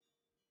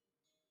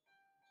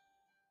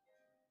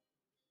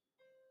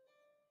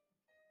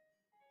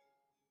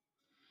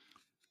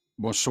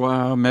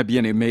Bonsoir, mes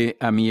bien-aimés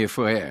amis et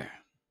frères.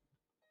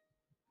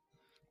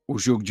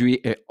 Aujourd'hui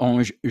est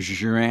 11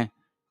 juin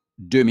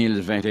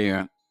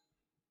 2021.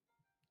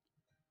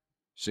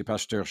 C'est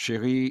Pasteur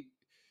Chéri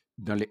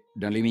dans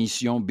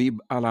l'émission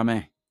Bible à la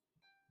main.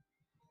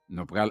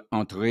 Nous allons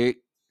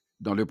entrer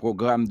dans le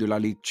programme de la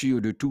lecture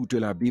de toute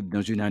la Bible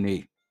dans une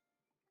année.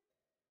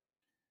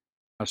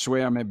 À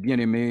soir, mes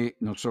bien-aimés,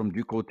 nous sommes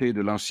du côté de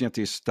l'Ancien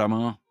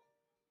Testament,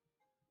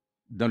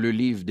 dans le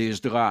livre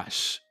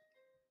d'Esdras.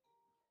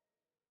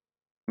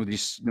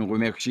 Nous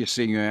remercions le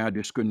Seigneur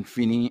de ce que nous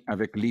finissons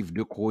avec le livre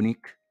de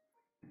Chroniques,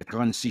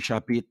 36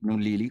 chapitres, nous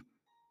lisons.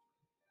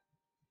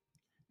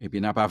 Et puis,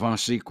 nous avons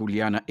avancé qu'il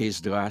y a dans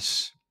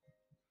Esdras.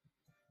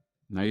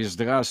 Dans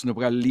Esdras,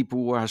 nous allons lire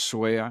pour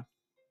asseoir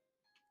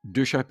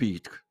 2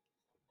 chapitres,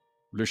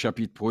 le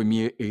chapitre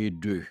 1er et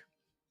 2.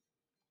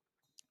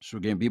 Si vous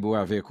avez une Bible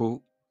avec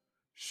vous,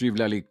 suivez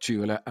la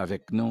lecture là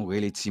avec nous,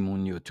 relativement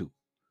Timon YouTube.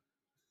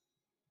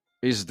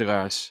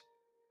 Esdras,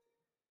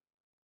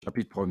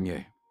 chapitre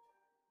 1er.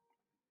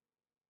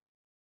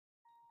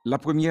 La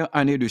première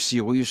année de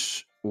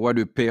Cyrus, roi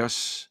de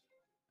Perse,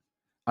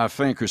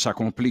 afin que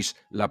s'accomplisse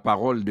la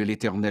parole de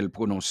l'Éternel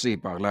prononcée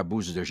par la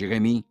bouche de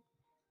Jérémie,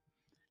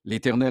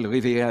 l'Éternel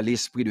révéla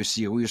l'esprit de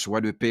Cyrus, roi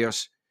de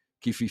Perse,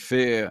 qui fit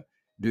faire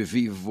de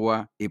vive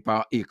voix et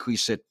par écrit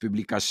cette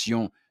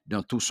publication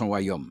dans tout son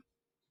royaume.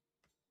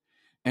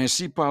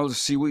 Ainsi parle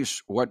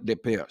Cyrus, roi de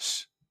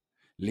Perse.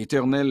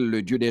 L'Éternel,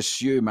 le Dieu des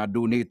cieux, m'a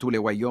donné tous les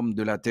royaumes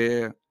de la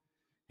terre,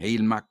 et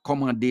il m'a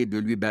commandé de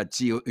lui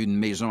bâtir une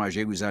maison à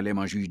Jérusalem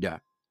en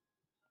Juda.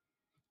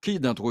 Qui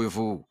d'entre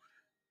vous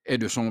est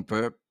de son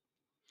peuple?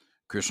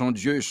 Que son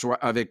Dieu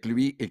soit avec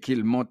lui et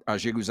qu'il monte à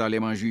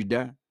Jérusalem en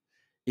Juda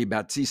et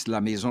bâtisse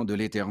la maison de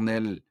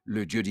l'Éternel,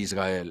 le Dieu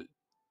d'Israël.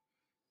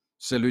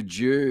 C'est le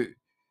Dieu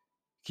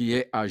qui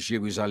est à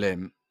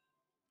Jérusalem.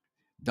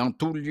 Dans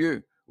tout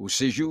lieu où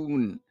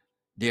séjournent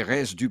des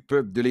restes du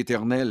peuple de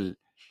l'Éternel,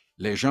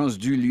 les gens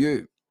du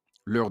lieu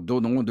leur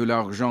donneront de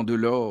l'argent, de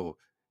l'or,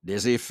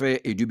 des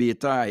effets et du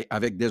bétail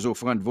avec des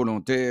offrandes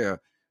volontaires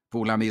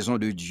pour la maison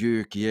de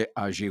Dieu qui est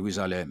à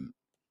Jérusalem.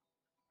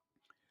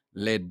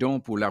 Les dons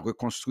pour la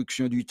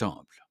reconstruction du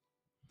temple.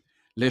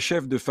 Les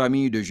chefs de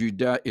famille de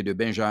Juda et de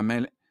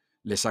Benjamin,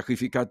 les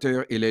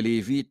sacrificateurs et les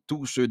Lévites,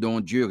 tous ceux dont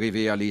Dieu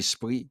réveilla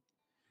l'esprit,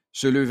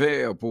 se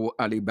levèrent pour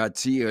aller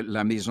bâtir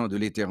la maison de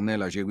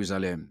l'Éternel à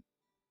Jérusalem.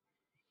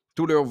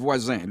 Tous leurs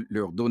voisins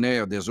leur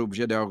donnèrent des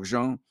objets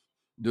d'argent,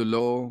 de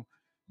l'or,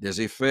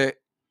 des effets,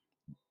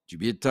 du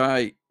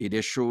bétail et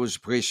des choses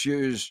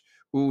précieuses,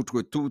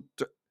 outre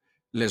toutes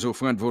les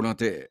offrandes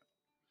volontaires.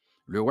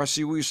 Le roi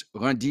Cyrus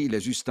rendit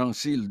les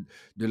ustensiles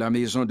de la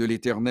maison de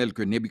l'Éternel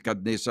que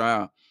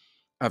Nebuchadnezzar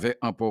avait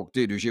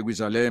emportés de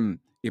Jérusalem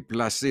et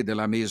placés dans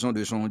la maison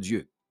de son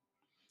Dieu.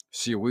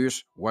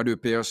 Cyrus, roi de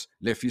Perse,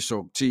 les fit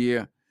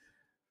sortir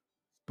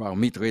par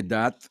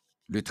Mithrédate,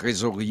 le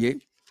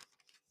trésorier,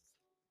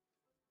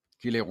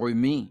 qui les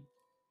remit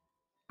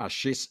à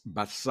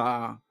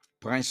Sheshbassar,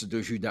 prince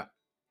de Juda.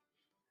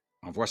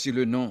 En voici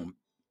le nombre: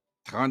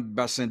 30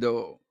 bassins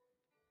d'or,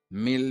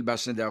 1000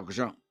 bassins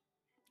d'argent,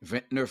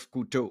 29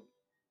 couteaux,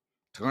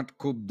 30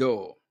 coupes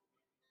d'or,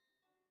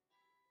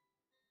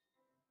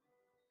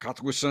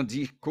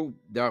 410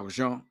 coupes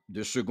d'argent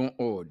de second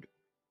ordre,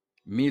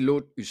 1000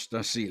 autres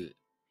ustensiles.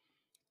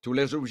 Tous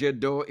les objets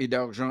d'or et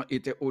d'argent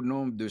étaient au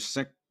nombre de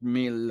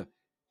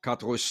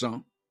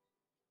 5400.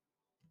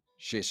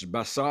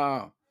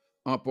 Sheshbassar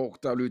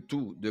emporta le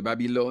tout de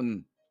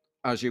Babylone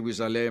à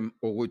Jérusalem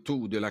au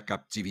retour de la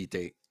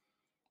captivité.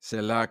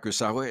 C'est là que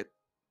s'arrête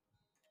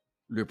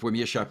le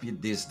premier chapitre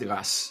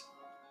d'Esdras.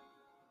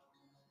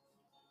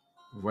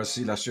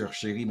 Voici la sœur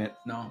chérie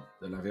maintenant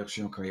de la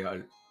version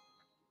créole.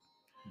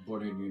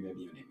 Bonne nuit, mes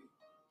bien-aimés.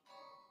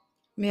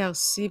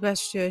 Merci,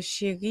 Pasteur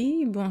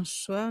Chéri.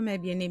 Bonsoir, mes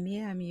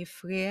bien-aimés, amis et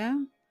frères.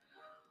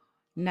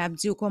 N'a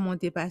dit comment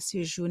t'es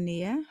passé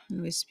journée.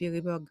 Nous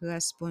espérons par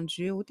grâce pour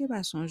Dieu ou t'es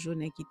passé une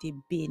journée qui t'est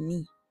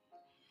bénie.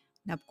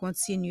 N'a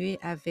continué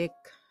avec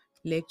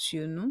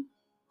lecture nous.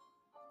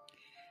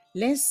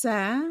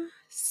 Laissa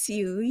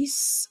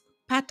Cyrus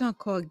pas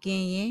encore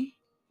gagné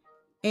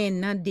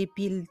un an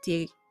depuis le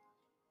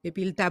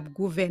t'a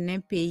gouverné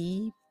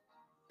pays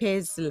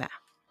pèse là.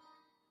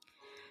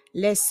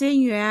 Les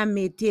seigneurs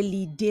mettaient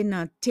l'idée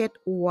dans tête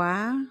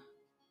roi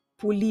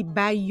pour li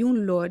bay yon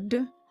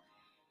l'ordre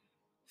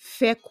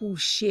fait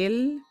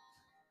coucher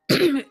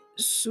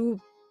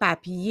sous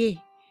papier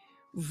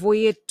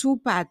voyer tout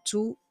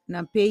partout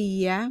dans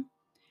pays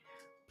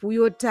pour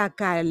yo ta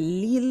ka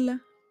lil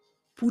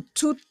pour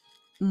tout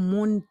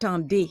monde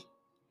tande.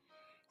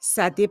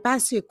 Ça te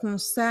passe comme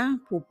ça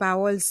pour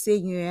parole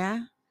Seigneur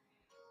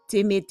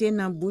te mette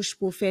dans bouche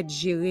prophète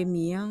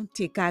Jérémie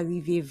te ka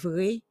arrivé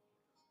vrai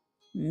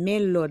mais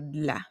l'ordre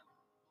là.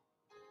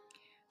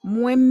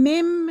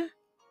 Moi-même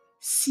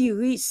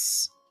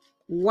Cyrus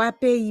roi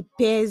pays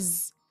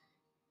pèse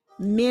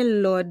mais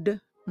l'ordre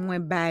moi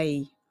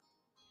bay.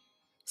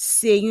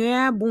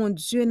 Seigneur bon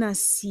Dieu dans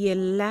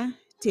ciel là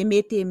te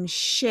mette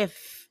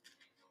chef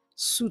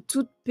sous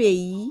tout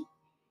pays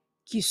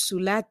qui sous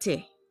la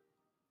terre.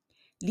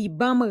 li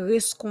bam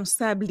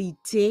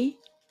responsabilité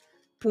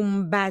pour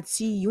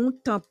m'bâti yon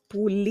temple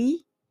pour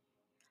li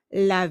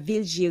la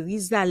ville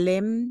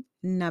Jérusalem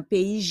dans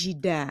pays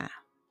Juda.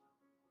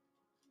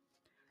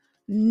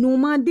 Nous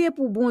mandé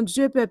pour bon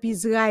Dieu peuple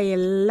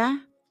Israël là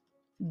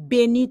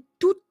béni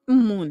tout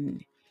monde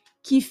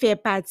qui fait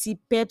partie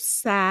peuple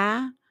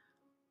ça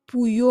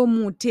pour yo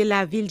monter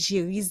la ville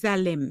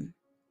Jérusalem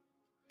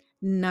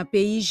dans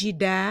pays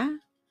Juda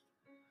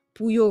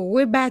pour yo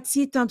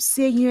rebâti temple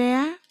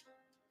Seigneur.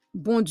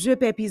 Bon Dieu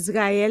peuple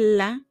Israël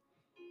là,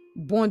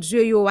 bon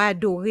Dieu yo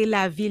adoré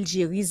la ville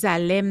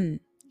Jérusalem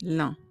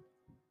là.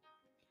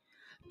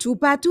 Tout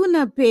partout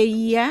dans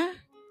pays a,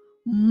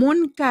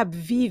 moun k'ap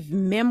vive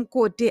même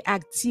côté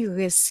ak ti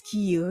res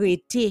ki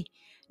rete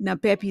dans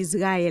peuple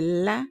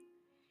Israël là,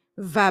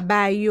 va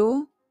ba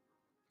yo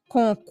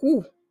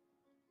konkou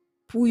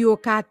pour yo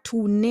ka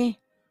tourner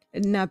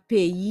dans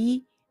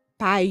pays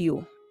pa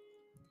yo.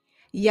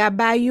 Ya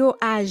ba yo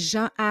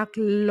argent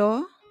ak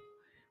l'or,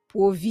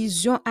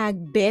 provision ak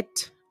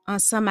bête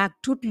ensemble ak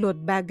tout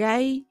l'autre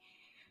bagay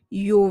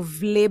yo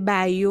vle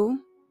ba yo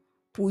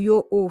pour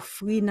yo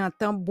offri nan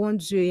temple bon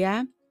Dieu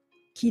ya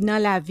qui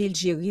dans la ville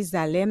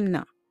Jérusalem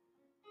nan.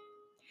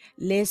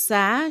 Les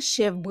ça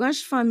chef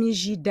branche famille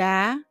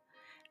Juda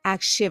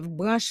ak chef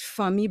branche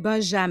famille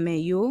Benjamin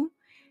yo,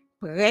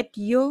 prêtre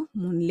yo,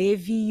 moun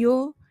Lévi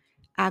yo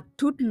ak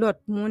tout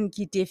l'autre monde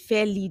qui te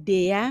fait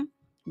l'idée ya,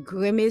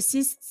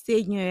 remercie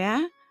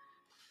Seigneur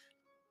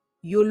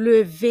yo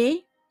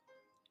levé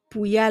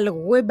pour yal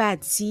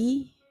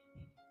rebâti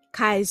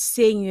kay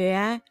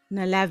Seigneur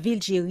dans la ville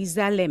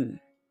Jérusalem.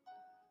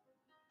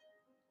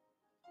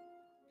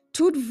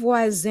 Tout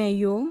voisin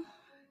yo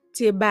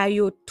te ba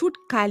yo toute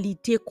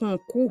qualité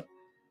concours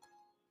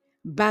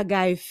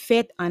bagay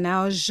fait en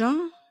argent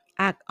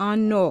ak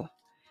en or,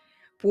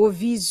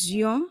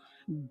 provision,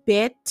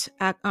 bête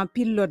ak en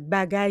pile l'autre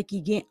bagay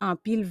qui gen en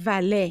pile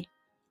valeur.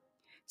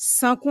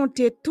 Sans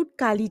compter toute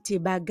qualité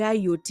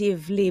bagay yo te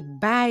vle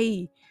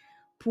bay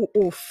pour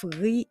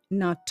offrir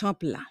dans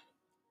temple là.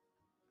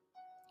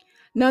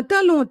 Dans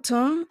tant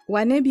longtemps,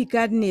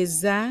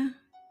 Nebukadnezar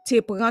te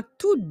prend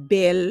toute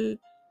belle.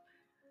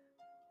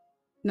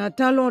 Dans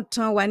tant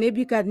longtemps,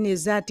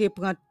 Nebukadnezar te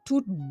prend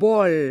toute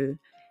bol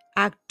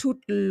ak tout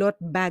l'autre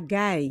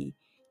bagay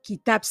qui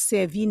t'a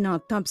servi dans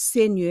temple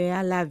Seigneur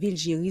à la ville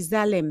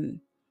Jérusalem.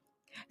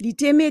 Li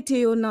te mette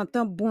yo dans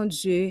temple bon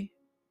Dieu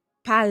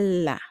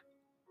pal là.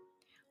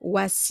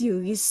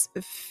 Osiris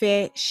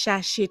fait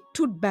chercher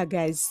toute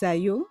bagay sa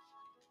yo.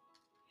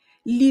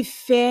 Li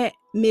fait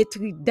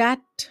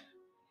Mithridate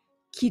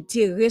qui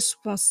te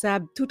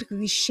responsable toute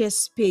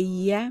richesse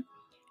pays a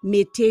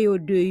mette yo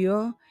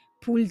dehors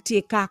pour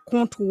te ka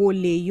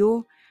contrôler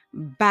yo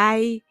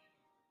bay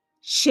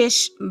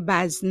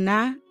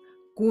Sheshbazna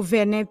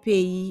gouverneur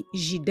pays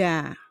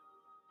Juda.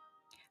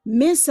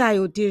 Mais ça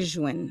yo te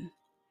joine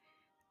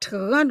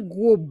 30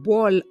 gros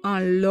bol en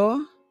l'or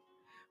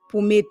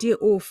pour mettre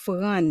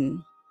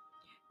offrande,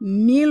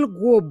 1000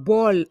 gros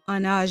bol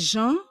en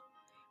argent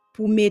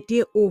pour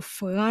mettre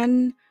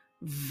offrande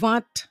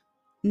vente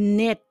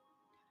net,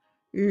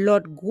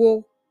 l'autre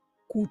gros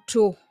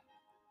couteau,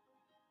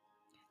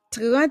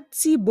 30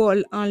 petits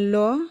bol en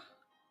l'or,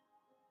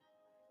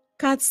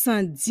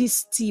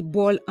 410 petits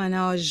bol en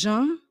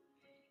argent,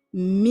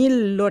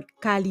 1000 l'autre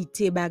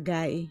qualité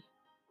bagay.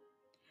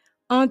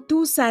 En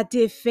tout, ça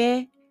te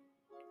fait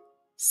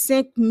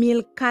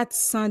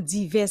 5400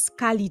 diverses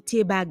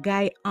qualités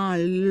bagay en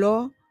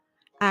l'or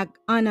ak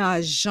en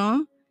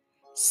argent.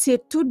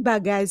 C'est tout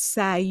bagay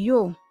sa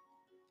yo.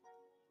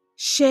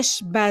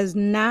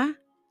 Sheshbazna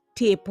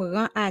te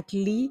prend ak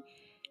li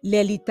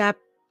li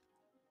tap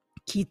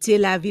quitté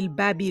la ville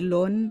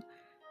Babylone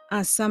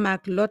ensemble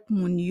ak l'autre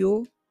moun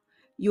yo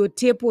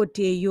te pote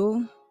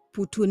yo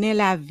pour tourner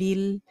la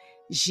ville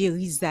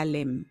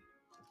Jérusalem.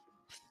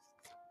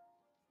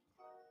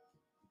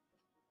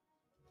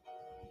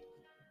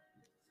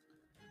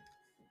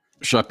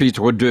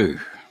 Chapitre 2.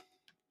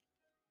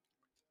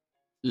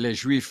 Les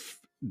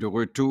Juifs de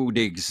retour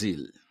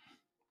d'exil.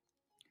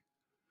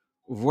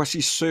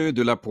 Voici ceux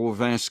de la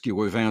province qui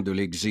revinrent de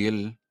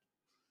l'exil,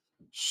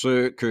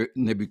 ceux que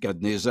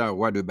Nebuchadnezzar,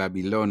 roi de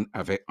Babylone,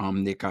 avait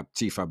emmenés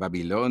captifs à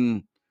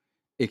Babylone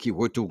et qui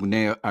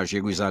retournèrent à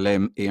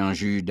Jérusalem et en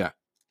Juda,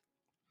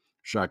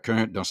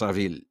 chacun dans sa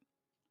ville.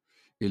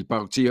 Ils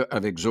partirent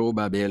avec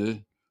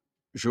Zorobabel,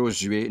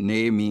 Josué,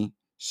 Néhémie,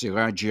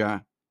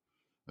 Seraja,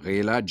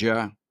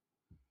 Réladja,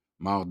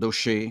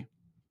 Mardoché,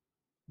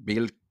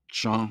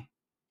 Bilchan,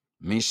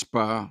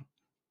 Mispa,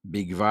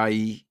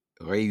 Bigvaï,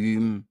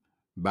 Réhum,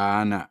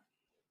 Baana.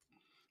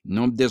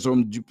 Nombre des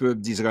hommes du peuple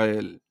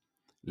d'Israël,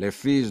 les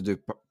fils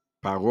de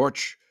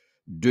Paroch,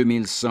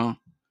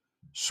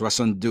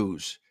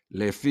 2172.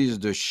 Les fils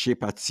de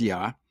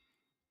Shepatia,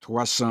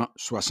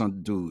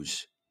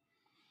 372.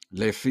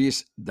 Les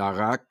fils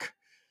d'Arak,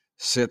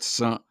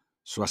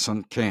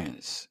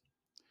 775.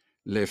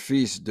 Les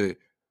fils de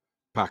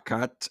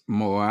Pakat,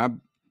 Moab,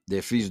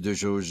 des fils de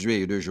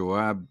Josué et de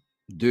Joab,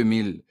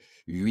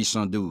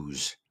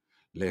 2812.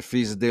 Les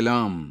fils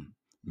d'Élam,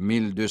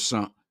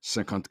 1200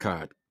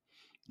 1054.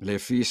 Les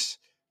fils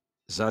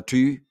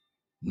Zatu,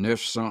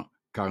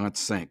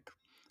 945.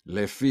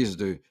 Les fils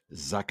de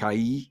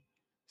Zakaï,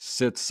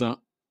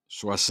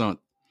 760.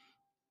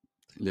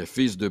 Les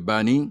fils de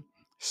Bani,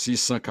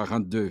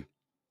 642.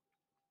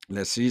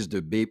 Les fils de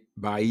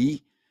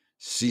Bébaï,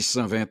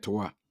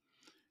 623.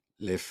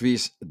 Les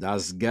fils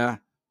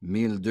d'Azga,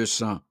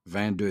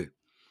 1222.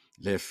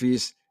 Les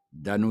fils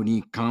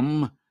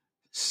d'Anonikam,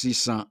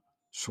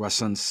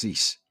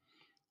 666.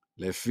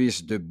 Les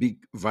fils de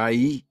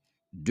Bigvaï,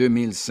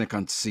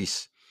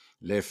 2056.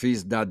 Les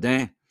fils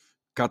d'Adin,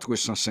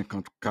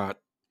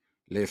 454.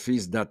 Les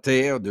fils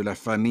d'Ater de la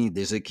famille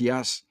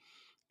d'Ézéchias,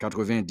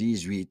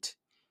 98.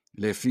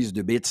 Les fils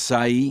de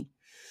Bethsaï,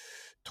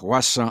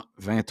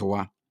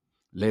 323.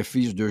 Les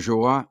fils de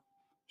Joa,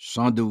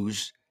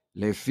 112.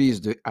 Les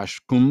fils de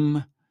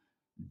Ashkoum,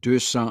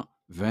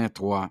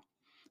 223.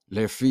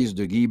 Les fils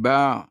de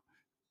Gibar,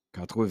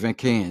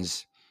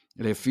 95.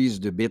 Les fils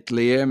de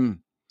Bethléem,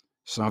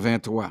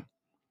 123.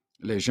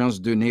 Les gens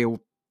de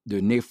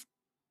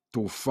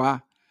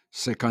Nephtopha,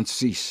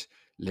 56.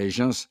 Les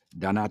gens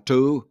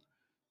d'Anato,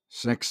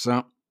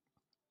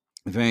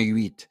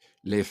 528.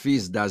 Les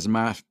fils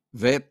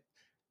d'Azmavet,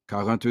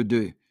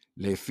 42.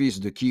 Les fils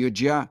de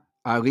Kirja,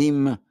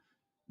 Harim,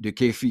 de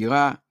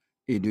Képhira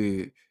et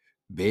de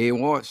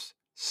Béros,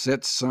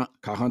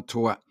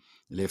 743.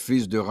 Les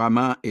fils de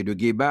Rama et de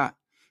Geba,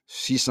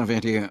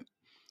 621.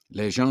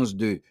 Les gens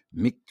de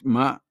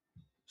Mikma,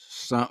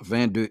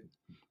 122.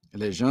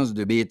 Les gens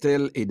de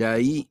Bethel et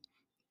d'Aï,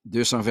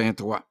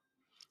 223.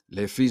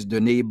 Les fils de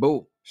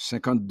Nebo,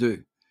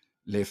 52.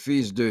 Les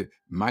fils de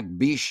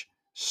Magbish,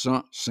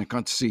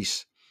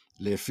 156.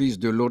 Les fils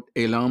de Lot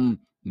Elam,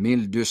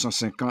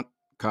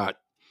 1254.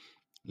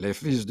 Les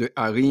fils de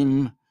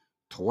Harim,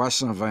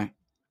 320.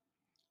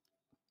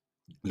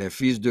 Les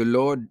fils de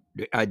Lod,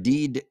 de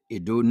Hadid et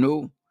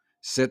d'Ono,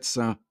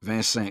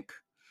 725.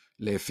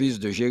 Les fils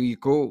de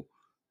Jéricho,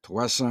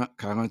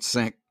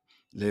 345.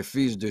 Les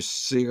fils de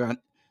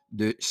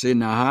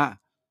Sénaha,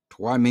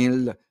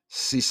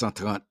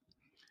 3630.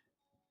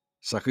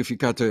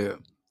 Sacrificateurs.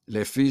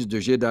 Les fils de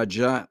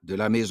Jedadja de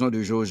la maison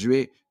de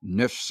Josué,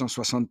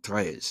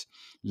 973.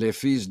 Les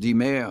fils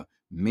d'Imer,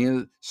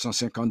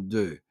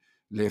 1152.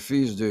 Les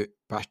fils de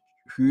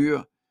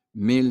Pachur,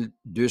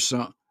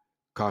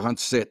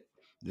 1247.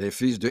 Les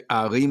fils de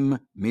Harim,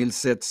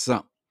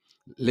 1700.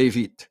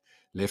 Lévites.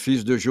 Les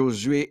fils de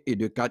Josué et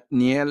de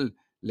Katniel,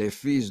 les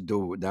fils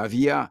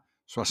d'Odavia,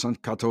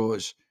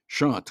 74.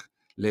 Chantres.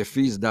 Les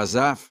fils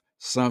d'Azaph,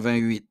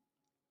 128.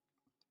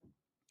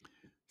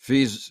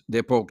 Fils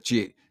des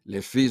portiers,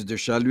 les fils de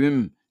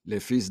Shallum, les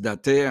fils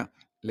d'Ater,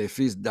 les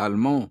fils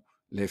d'Almon,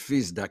 les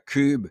fils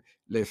d'Akub,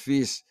 les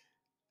fils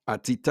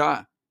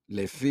Atita,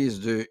 les fils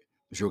de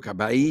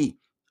Jokabaï,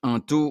 en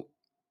tout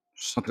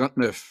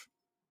 139.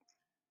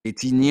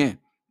 Éthiniens,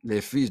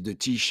 les fils de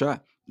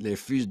Tisha, les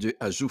fils de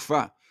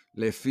Azoufa,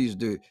 les fils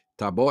de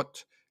Tabot,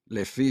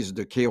 les fils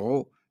de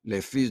Kéro,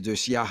 les fils de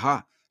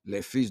Siaha,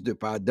 les fils de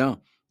Padan,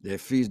 les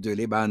fils de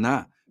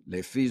Lebana,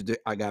 les fils de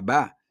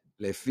Agaba,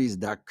 les fils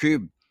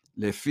d'Akub,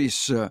 les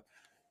fils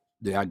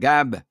de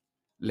Agab,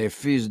 les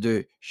fils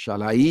de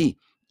Shalaï,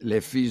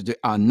 les fils de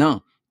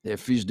Hanan, les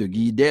fils de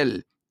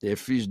Guidel, les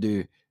fils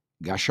de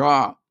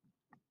Gachar,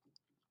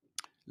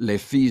 les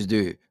fils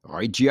de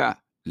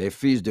Rijia, les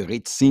fils de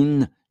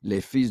Ritsin,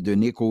 les fils de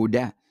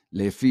Nekoda,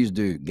 les fils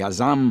de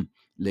Gazam,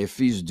 les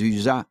fils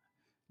d'Uza,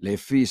 les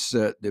fils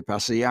de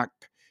Paséac,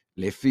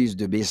 les fils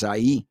de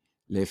Bésaï,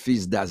 les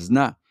fils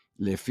d'Azna,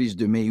 les fils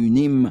de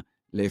Méunim,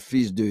 les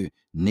fils de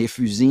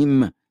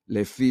Néphusim,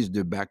 les fils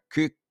de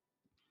Bakuk,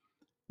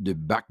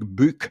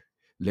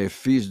 les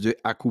fils de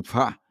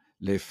Akoupa,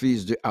 les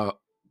fils de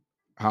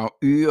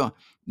Ahur,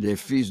 les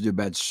fils de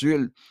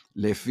Batsul,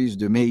 les fils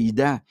de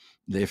Meïda,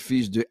 les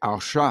fils de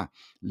Archa,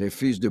 les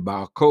fils de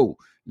Barko,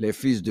 les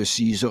fils de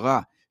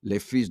Sisra, les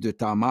fils de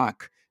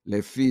Tamak,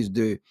 les fils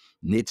de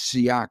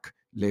Netsiak,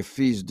 les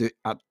fils de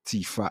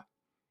Atifa,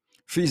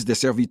 fils des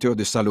serviteurs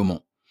de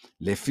Salomon,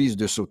 les fils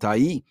de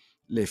Sotaï,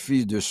 les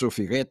fils de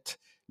Sophiret,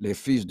 les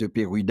fils de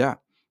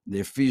Péruda,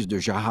 les fils de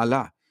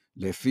Jahala,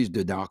 les fils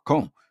de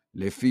Darkon,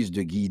 les fils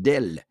de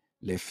Guidel,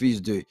 les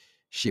fils de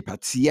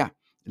Shepatia,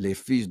 les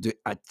fils de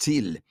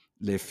Atil,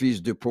 les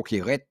fils de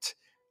Pokeret,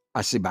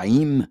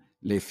 Asebaïm,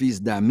 les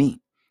fils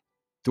d'Ami.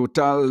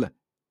 Total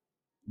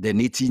des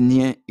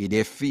Nétiniens et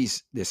des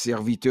fils des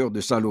serviteurs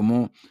de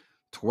Salomon,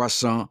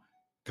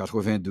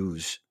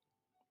 392.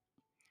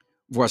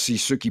 Voici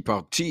ceux qui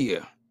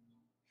partirent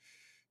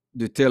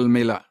de Tel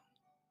Mela,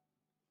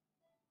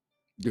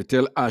 de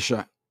Tel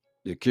Hacha,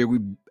 de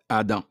Kérub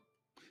Adam,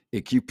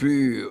 et qui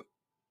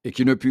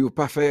ne purent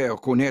pas faire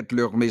connaître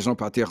leur maison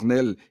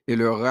paternelle et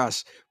leur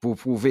race pour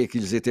prouver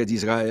qu'ils étaient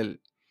d'Israël.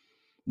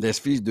 Les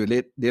fils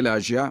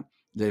d'Elaja,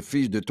 les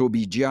fils de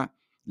Tobidja,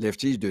 les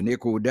fils de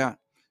Nekoda,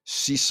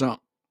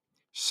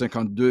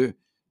 652,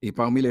 et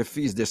parmi les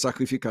fils des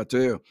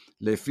sacrificateurs,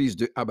 les fils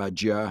de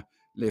Abadja,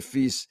 les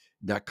fils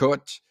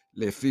d'Akot,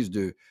 les fils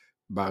de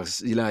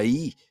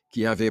Barzilai,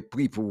 qui avaient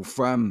pris pour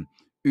femme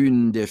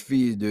une des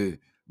filles de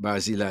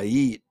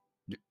Barzillai,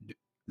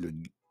 le,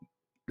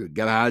 le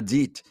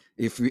Galaadite,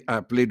 et fut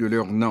appelé de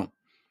leur nom.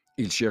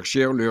 Ils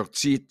cherchèrent leur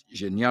titre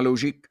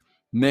généalogique,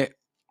 mais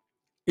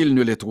ils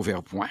ne les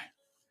trouvèrent point.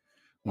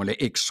 On les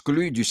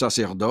exclut du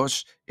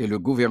sacerdoce et le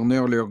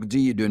gouverneur leur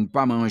dit de ne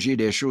pas manger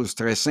des choses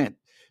très saintes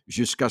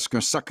jusqu'à ce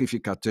qu'un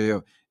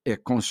sacrificateur ait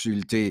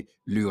consulté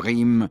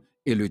l'Urim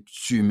et le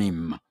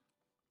Thummim.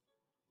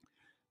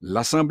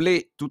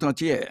 L'assemblée tout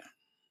entière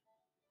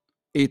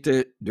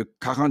était de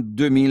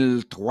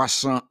 42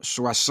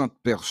 360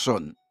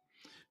 personnes,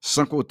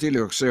 sans compter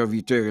leurs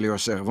serviteurs et leurs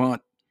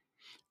servantes,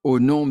 au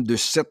nombre de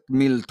 7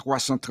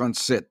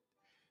 337.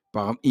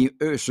 Parmi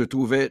eux se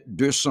trouvaient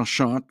 200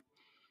 chantres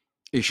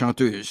et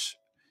chanteuses.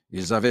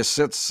 Ils avaient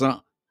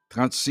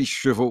 736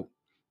 chevaux,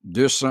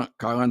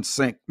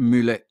 245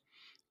 mulets,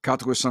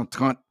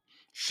 430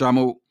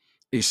 chameaux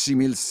et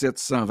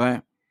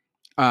 6720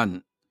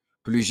 ânes.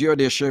 Plusieurs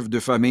des chefs de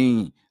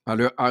famille, à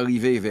leur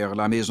arrivée vers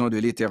la maison de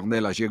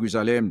l'Éternel à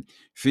Jérusalem,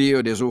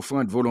 firent des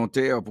offrandes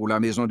volontaires pour la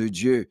maison de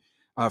Dieu,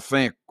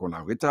 afin qu'on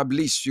la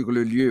rétablisse sur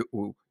le lieu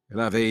où elle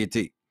avait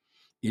été.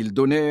 Ils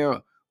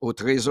donnèrent au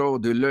trésor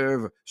de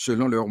l'œuvre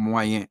selon leurs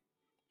moyens,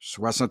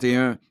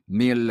 61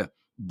 000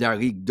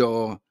 darics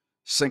d'or,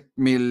 5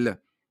 000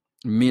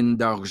 mines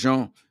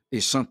d'argent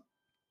et 100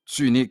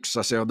 tuniques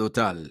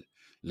sacerdotales.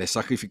 Les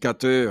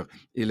sacrificateurs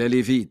et les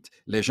lévites,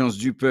 les gens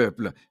du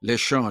peuple, les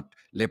chantres,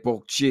 les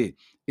portiers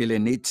et les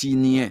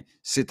Nétiniens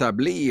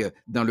s'établirent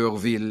dans leur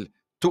ville.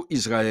 Tout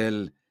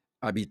Israël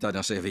habita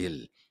dans ces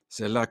villes.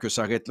 C'est là que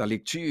s'arrête la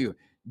lecture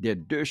des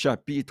 2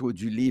 chapitres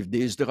du livre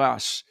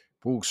d'Esdras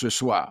pour ce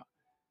soir.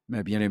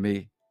 Mes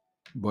bien-aimés,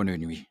 bonne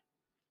nuit.